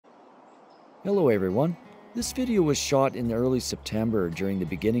Hello everyone. This video was shot in early September during the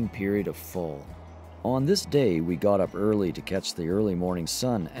beginning period of fall. On this day, we got up early to catch the early morning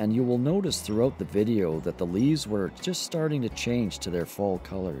sun, and you will notice throughout the video that the leaves were just starting to change to their fall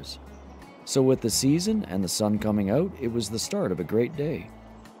colors. So with the season and the sun coming out, it was the start of a great day.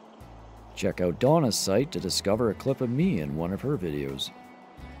 Check out Donna's site to discover a clip of me in one of her videos.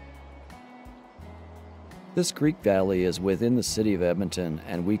 This creek valley is within the city of Edmonton,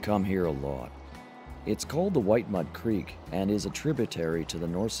 and we come here a lot. It's called the Whitemud Creek and is a tributary to the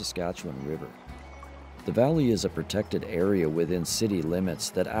North Saskatchewan River. The valley is a protected area within city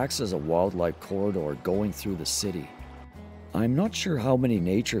limits that acts as a wildlife corridor going through the city. I'm not sure how many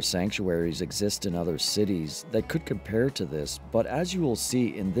nature sanctuaries exist in other cities that could compare to this, but as you will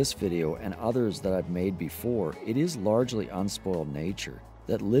see in this video and others that I've made before, it is largely unspoiled nature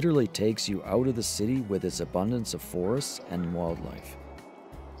that literally takes you out of the city with its abundance of forests and wildlife.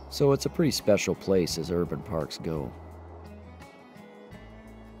 So it's a pretty special place as urban parks go.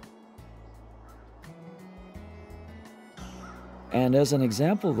 And as an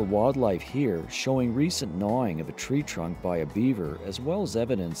example of the wildlife here, showing recent gnawing of a tree trunk by a beaver, as well as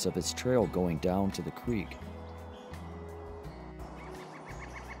evidence of its trail going down to the creek.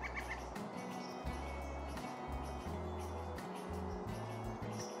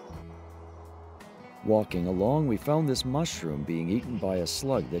 Walking along, we found this mushroom being eaten by a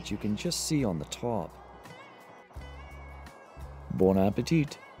slug that you can just see on the top. Bon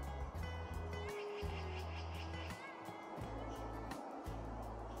appetit!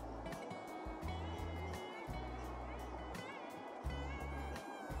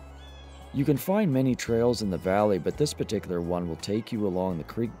 You can find many trails in the valley, but this particular one will take you along the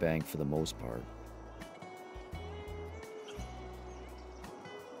creek bank for the most part.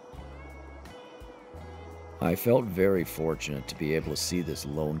 I felt very fortunate to be able to see this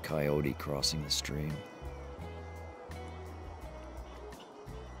lone coyote crossing the stream.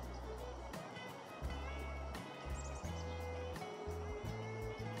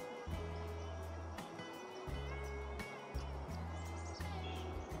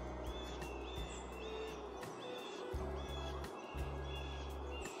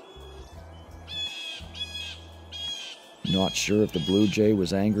 Not sure if the blue jay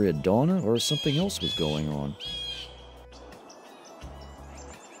was angry at Donna or something else was going on.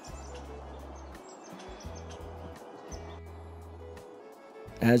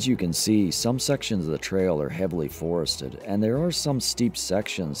 As you can see, some sections of the trail are heavily forested, and there are some steep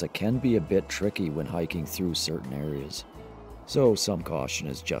sections that can be a bit tricky when hiking through certain areas. So some caution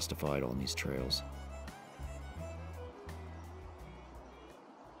is justified on these trails.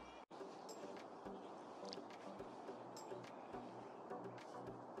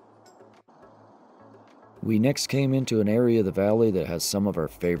 We next came into an area of the valley that has some of our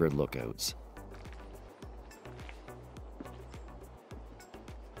favorite lookouts.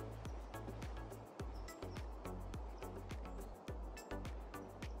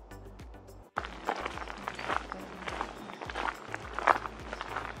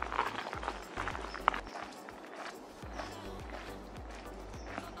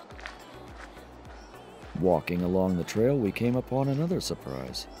 Walking along the trail, we came upon another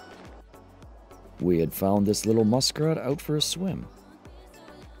surprise. We had found this little muskrat out for a swim.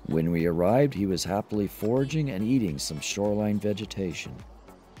 When we arrived, he was happily foraging and eating some shoreline vegetation.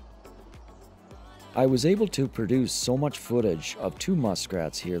 I was able to produce so much footage of two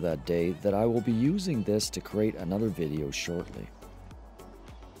muskrats here that day that I will be using this to create another video shortly.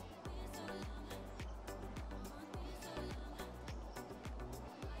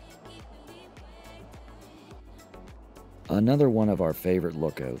 Another one of our favorite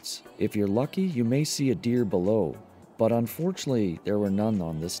lookouts. If you're lucky, you may see a deer below, but unfortunately there were none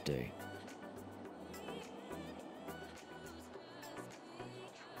on this day.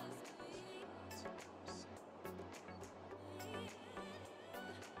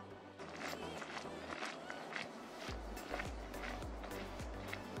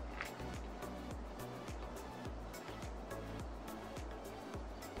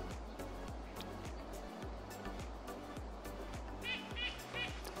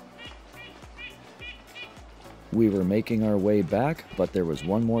 We were making our way back, but there was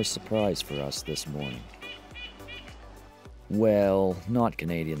one more surprise for us this morning. Well, not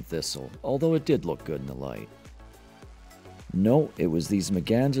Canadian thistle, although it did look good in the light. No, it was these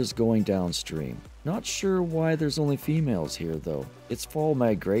mergansers going downstream. Not sure why there's only females here though. It's fall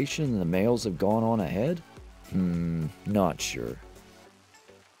migration and the males have gone on ahead? Not sure.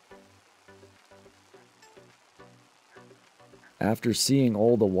 After seeing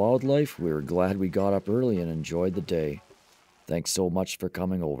all the wildlife, we were glad we got up early and enjoyed the day. Thanks so much for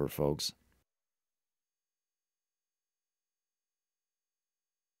coming over, folks.